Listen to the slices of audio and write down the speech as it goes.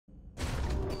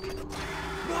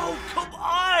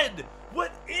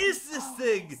this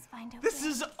thing. This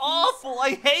is awful.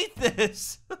 I hate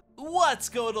this. What's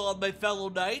going on, my fellow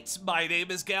knights? My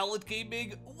name is Gallant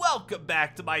Gaming. Welcome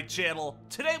back to my channel.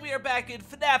 Today we are back in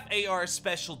FNAF AR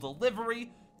Special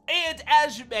Delivery. And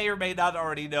as you may or may not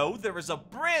already know, there is a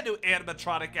brand new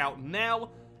animatronic out now.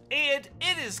 And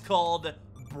it is called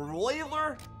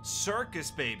Broiler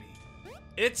Circus Baby.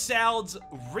 It sounds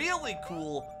really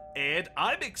cool, and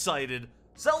I'm excited.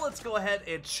 So let's go ahead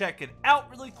and check it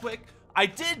out really quick. I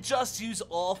did just use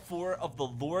all 4 of the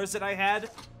lures that I had,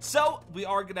 so we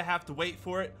are gonna have to wait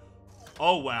for it.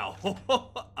 Oh wow,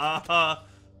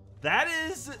 that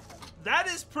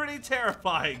is pretty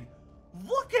terrifying.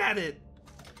 Look at it.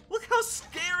 Look how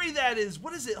scary that is.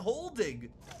 What is it holding?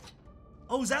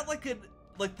 Oh, is that like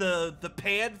the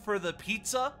pan for the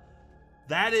pizza?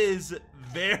 That is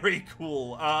very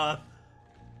cool.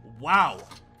 Wow,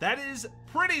 that is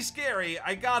pretty scary,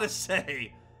 I gotta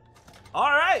say.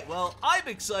 Alright, well, I'm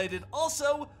excited.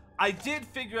 Also, I did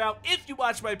figure out, if you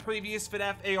watched my previous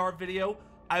FNAF AR video,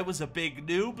 I was a big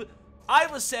noob. I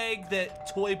was saying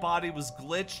that Toy Body was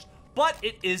glitched, but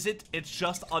it isn't. It's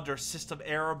just under system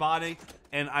error body,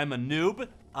 and I'm a noob,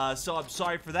 so I'm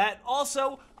sorry for that.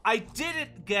 Also, I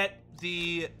didn't get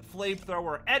the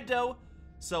flamethrower Endo,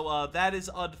 so that is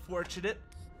unfortunate.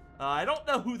 I don't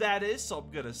know who that is, so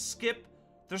I'm gonna skip.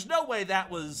 There's no way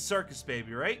that was Circus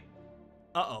Baby, right?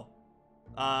 Uh-oh.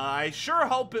 I sure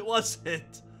hope it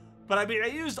wasn't. But I mean, I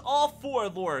used all 4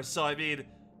 lures, so I mean,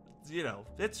 you know,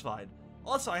 it's fine.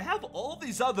 Also, I have all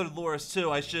these other lures too.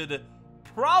 I should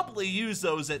probably use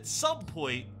those at some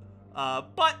point.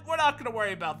 But we're not gonna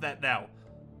worry about that now.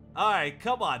 Alright,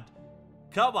 come on.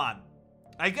 Come on.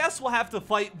 I guess we'll have to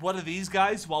fight one of these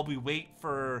guys while we wait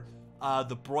for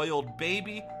the broiled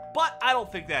baby. But I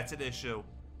don't think that's an issue.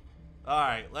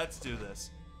 Alright, let's do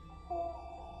this.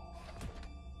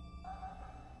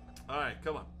 Alright,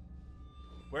 come on.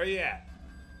 Where are you at?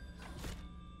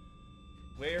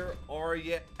 Where are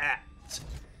you at?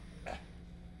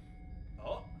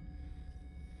 Oh.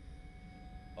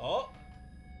 Oh.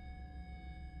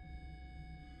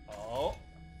 Oh.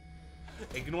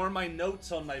 Ignore my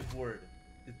notes on my board.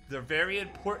 They're very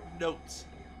important notes.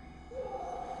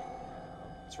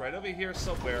 It's right over here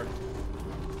somewhere.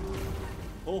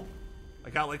 Oh. I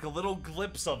got like a little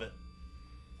glimpse of it.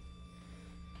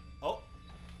 Oh.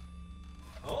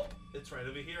 Oh, it's right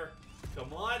over here.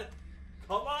 Come on.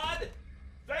 Come on.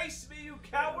 Face me, you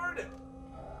coward.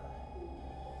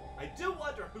 I do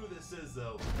wonder who this is,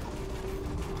 though.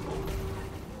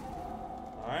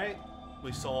 Alright.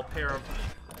 We saw a pair of...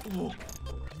 Ooh.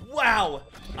 Wow.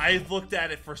 I looked at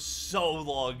it for so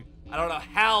long. I don't know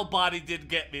how Body did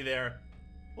get me there.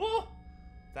 Ooh.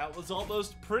 That was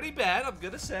almost pretty bad, I'm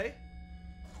gonna say.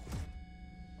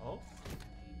 Oh.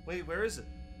 Wait, where is it?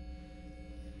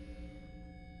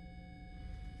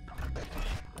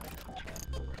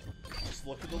 Just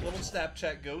look at the little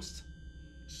Snapchat ghost.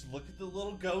 Just look at the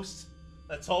little ghost.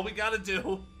 That's all we gotta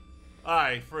do.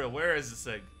 Alright, for real, where is this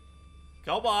thing?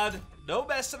 Come on. No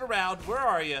messing around. Where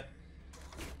are you?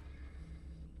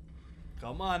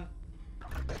 Come on.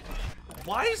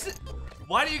 Why is it...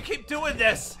 Why do you keep doing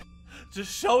this?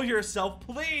 Just show yourself,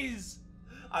 please.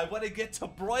 I want to get to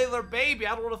Broiler Baby.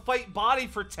 I don't want to fight Body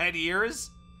for 10 years.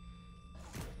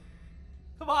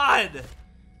 Come on.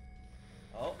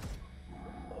 Oh.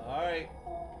 Alright.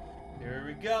 Here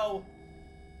we go.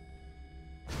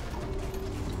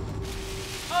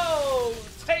 Oh,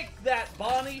 take that,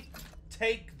 Bonnie.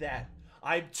 Take that.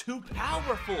 I'm too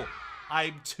powerful.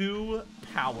 I'm too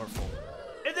powerful.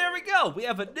 And there we go. We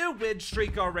have a new win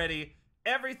streak already.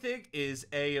 Everything is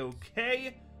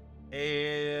a-okay.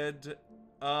 And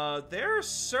there's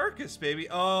Circus Baby.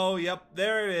 Oh, yep,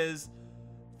 there it is.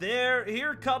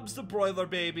 Here comes the Broiler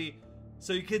Baby.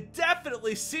 So you can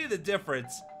definitely see the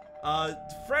difference.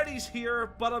 Freddy's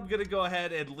here, but I'm gonna go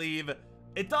ahead and leave.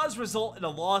 It does result in a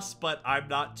loss, but I'm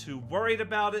not too worried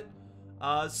about it.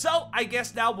 So I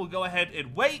guess now we'll go ahead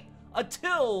and wait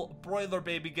until Broiler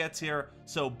Baby gets here.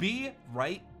 So be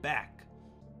right back.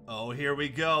 Oh, here we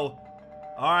go.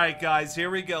 All right, guys, here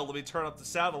we go. Let me turn up the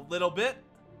sound a little bit.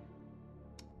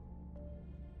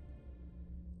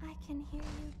 I can hear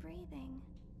you breathing,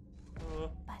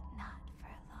 but not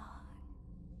for long.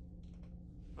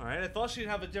 All right, I thought she'd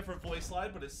have a different voice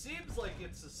line, but it seems like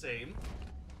it's the same.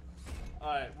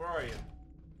 All right, where are you?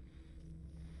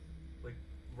 Like,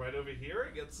 right over here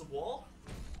against the wall?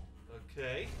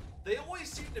 Okay. They always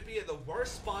seem to be in the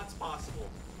worst spots possible.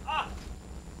 Ah!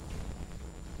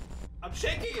 I'm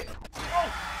shaking it!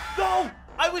 Oh! No!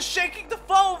 I was shaking the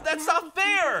phone! That's not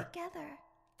fair! Together.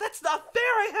 That's not fair!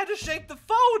 I had to shake the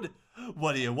phone!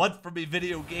 What do you want from me,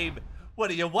 video game? What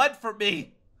do you want from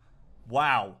me?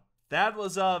 Wow. That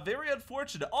was very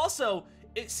unfortunate. Also,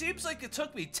 it seems like it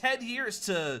took me 10 years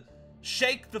to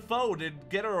shake the phone and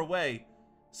get her away.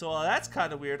 So that's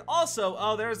kind of weird. Also,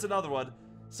 oh, there's another one.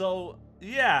 So,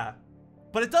 yeah.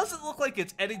 But it doesn't look like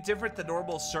it's any different than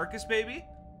normal Circus Baby.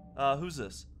 Who's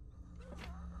this?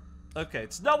 Okay,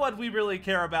 it's no one we really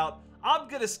care about. I'm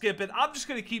gonna skip it. I'm just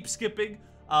gonna keep skipping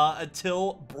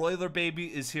until Broiler Baby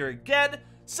is here again.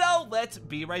 So let's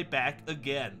be right back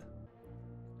again.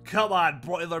 Come on,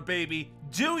 Broiler Baby.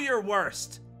 Do your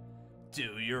worst.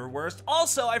 Do your worst.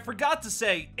 Also, I forgot to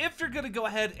say, if you're gonna go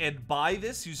ahead and buy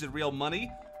this using real money,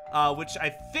 which I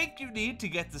think you need to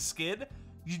get the skin,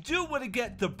 you do want to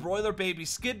get the Broiler Baby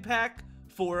skin pack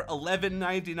for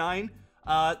 $11.99.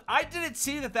 I didn't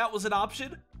see that that was an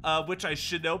option, which I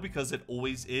should know because it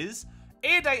always is.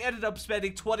 And I ended up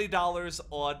spending $20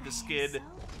 on the skin. I'm so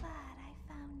glad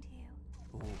I found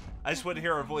you. Ooh, I just want to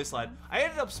hear her voice line. I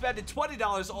ended up spending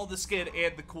 $20 on the skin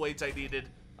and the coins I needed.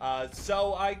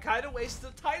 So I kind of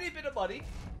wasted a tiny bit of money,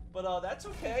 but that's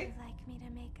okay. Would you like me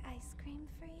to make ice cream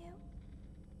for you?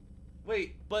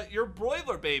 Wait, but you're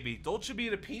Broiler Baby. Don't you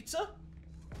mean a pizza?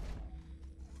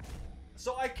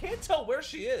 So I can't tell where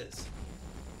she is.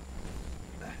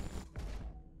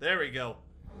 There we go.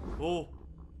 Oh.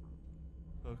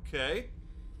 Okay.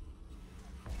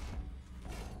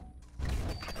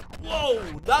 Whoa,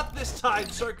 not this time,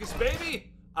 Circus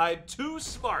Baby. I'm too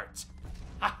smart.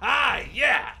 Ha-ha,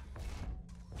 yeah.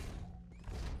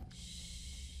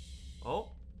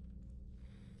 Oh.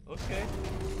 Okay.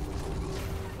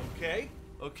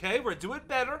 Okay, we're doing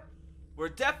better. We're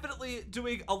definitely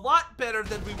doing a lot better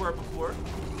than we were before.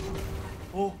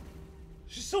 Oh,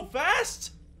 she's so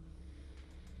fast.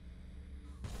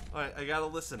 All right, I gotta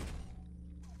listen.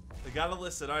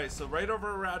 All right, so right over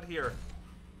around here.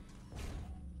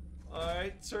 All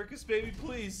right, Circus Baby,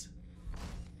 please.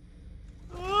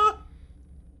 Ah!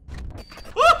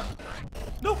 Ah!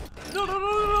 No, no, no, no,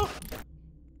 no, no.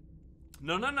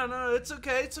 No, no, no, no, it's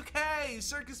okay, it's okay.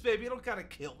 Circus Baby, you don't gotta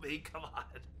kill me, come on.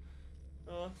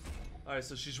 All right,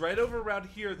 so she's right over around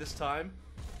here this time.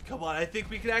 Come on, I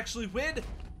think we can actually win.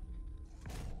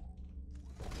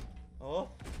 Oh.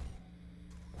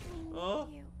 We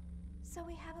need you, so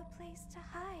we have a place to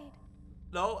hide.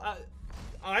 No,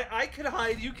 I can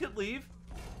hide, you can leave.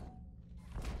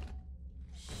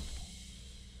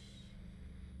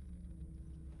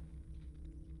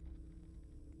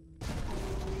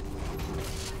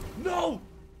 No!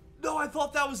 No, I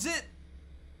thought that was it!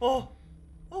 Oh!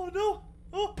 Oh no!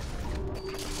 Oh!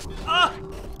 Ah!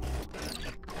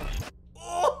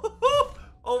 Oh!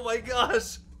 Oh my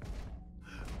gosh!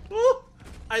 Oh!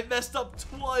 I messed up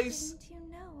twice! Didn't you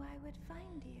know I would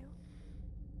find you?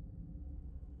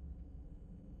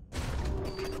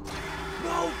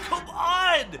 No, come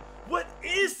on! What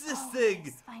is this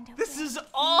thing? This is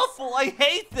awful! I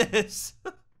hate this!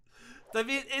 I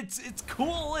mean, it's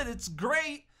cool and it's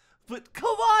great, but come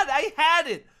on, I had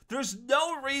it! There's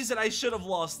no reason I should have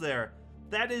lost there.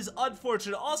 That is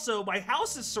unfortunate. Also, my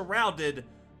house is surrounded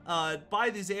by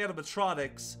these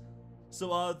animatronics,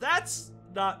 so that's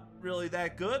not really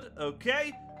that good.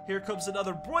 Okay, here comes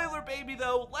another Broiler Baby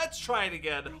though. Let's try it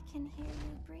again. I can hear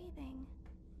you breathing.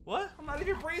 What? I'm not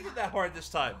even breathing that hard this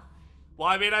time. Well,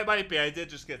 I mean, I might be. I did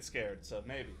just get scared, so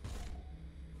maybe.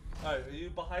 All right, are you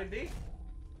behind me?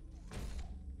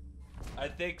 I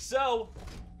think so.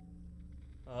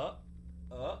 Oh,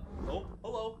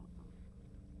 hello.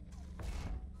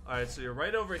 Alright, so you're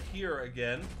right over here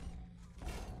again.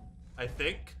 I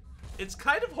think. It's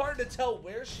kind of hard to tell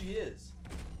where she is.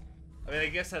 I mean, I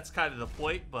guess that's kind of the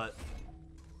point, but...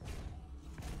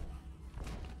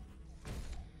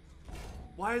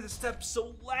 Why are the steps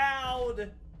so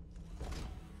loud?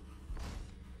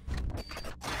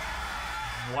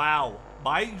 Wow,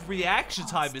 my reaction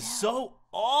time is so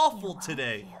awful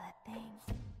today.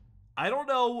 I don't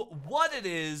know what it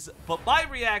is, but my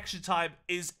reaction time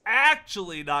is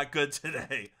actually not good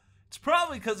today. It's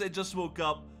probably because I just woke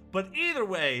up, but either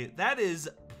way, that is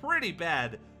pretty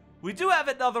bad. We do have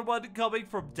another one coming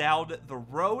from down the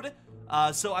road,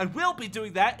 so I will be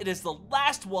doing that. It is the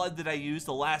last one that I use,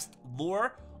 the last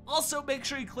lure. Also, make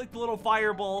sure you click the little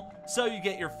fireball so you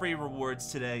get your free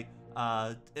rewards today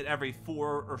at every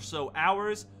 4 or so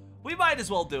hours. We might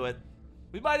as well do it.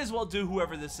 We might as well do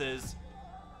whoever this is.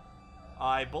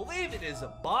 I believe it is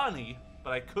a Bonnie,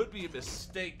 but I could be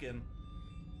mistaken.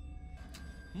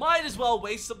 Might as well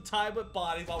waste some time with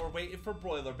Bonnie while we're waiting for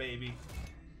Broiler Baby.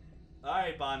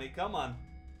 Alright, Bonnie, come on.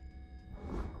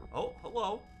 Oh,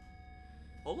 hello.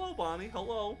 Hello, Bonnie,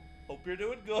 hello. Hope you're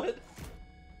doing good.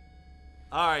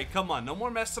 Alright, come on, no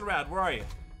more messing around. Where are you?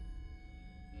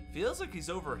 Feels like he's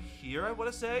over here, I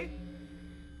want to say.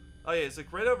 Oh yeah, he's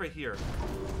like right over here.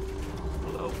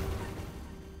 Hello.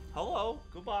 Hello.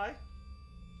 Goodbye.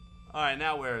 Alright,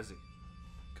 now where is he?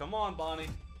 Come on, Bonnie.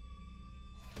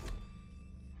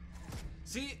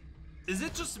 See, is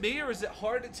it just me, or is it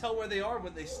hard to tell where they are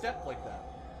when they step like that?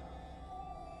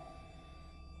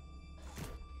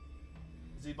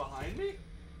 Is he behind me?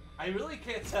 I really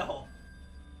can't tell.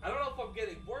 I don't know if I'm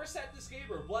getting worse at this game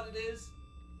or what it is,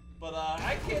 but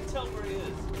I can't tell where he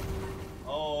is.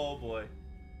 Oh boy.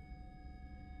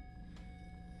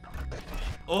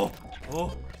 Oh,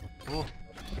 oh, oh,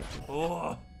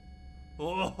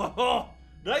 oh, oh.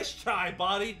 Nice try,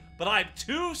 Bonnie, but I'm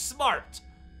too smart.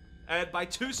 And by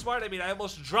too smart, I mean I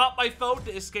almost dropped my phone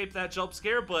to escape that jump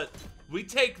scare, but we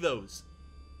take those.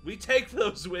 We take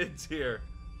those wins here.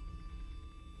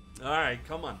 All right,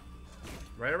 come on.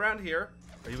 Right around here.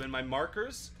 Are you in my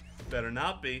markers? Better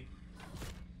not be.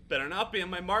 Better not be in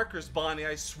my markers, Bonnie,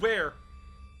 I swear.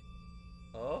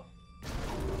 Oh.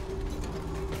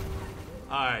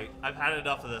 Alright, I've had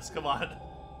enough of this. Come on.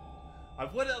 I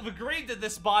wouldn't have agreed to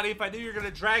this, Bonnie, if I knew you were going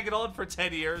to drag it on for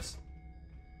 10 years.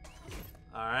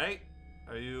 Alright.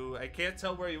 Are you... I can't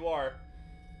tell where you are.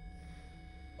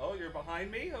 Oh, you're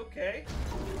behind me? Okay.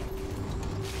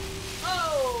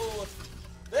 Oh!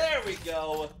 There we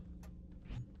go.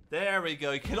 There we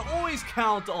go. You can always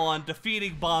count on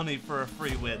defeating Bonnie for a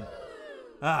free win.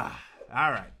 Ah,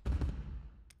 alright.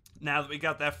 Now that we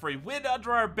got that free win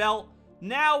under our belt,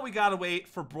 now we gotta wait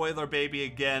for Broiler Baby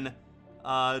again.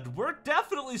 We're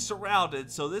definitely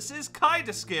surrounded, so this is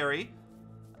kinda scary.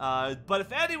 But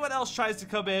if anyone else tries to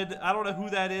come in, I don't know who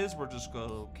that is, we're just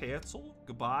gonna cancel.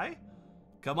 Goodbye.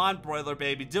 Come on, Broiler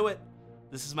Baby, do it.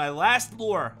 This is my last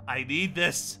lure. I need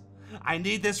this. I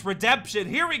need this redemption.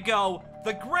 Here we go.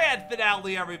 The grand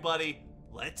finale, everybody.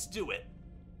 Let's do it.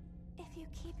 If you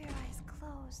keep your eyes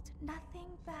closed,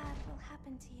 nothing bad will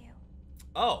happen to you.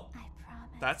 Oh. I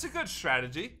promise. That's a good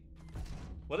strategy.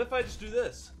 What if I just do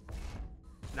this?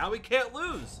 Now we can't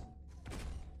lose.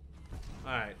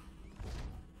 Alright.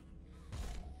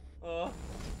 Alright,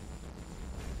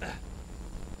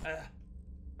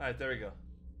 there we go.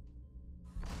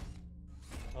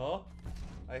 Oh.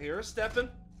 I hear her stepping.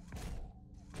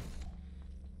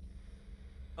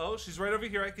 Oh, she's right over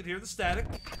here. I can hear the static.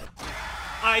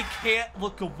 I can't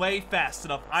look away fast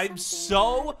enough. I'm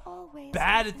so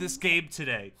bad at this game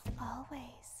today.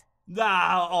 Always.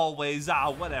 Always.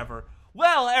 Whatever.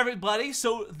 Well, everybody,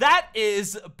 so that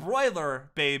is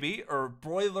Broiler Baby, or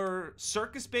Broiler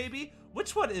Circus Baby.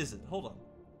 Which one is it? Hold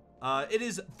on. It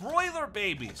is Broiler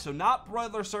Baby. So not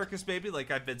Broiler Circus Baby,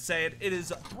 like I've been saying. It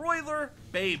is Broiler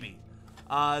Baby.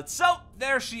 So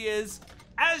there she is.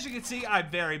 As you can see, I'm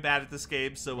very bad at this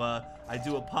game, so I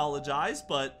do apologize,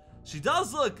 but she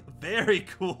does look very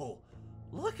cool.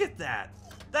 Look at that.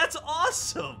 That's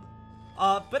awesome.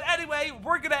 But anyway,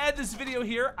 we're going to end this video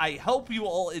here. I hope you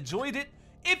all enjoyed it.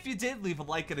 If you did, leave a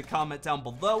like and a comment down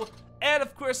below. And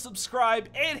of course, subscribe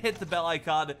and hit the bell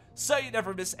icon so you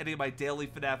never miss any of my daily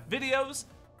FNAF videos.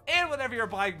 And whenever you're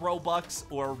buying Robux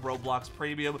or Roblox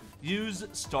Premium, use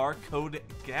star code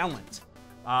Gallant.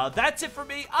 That's it for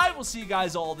me. I will see you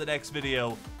guys all in the next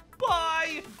video.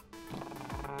 Bye!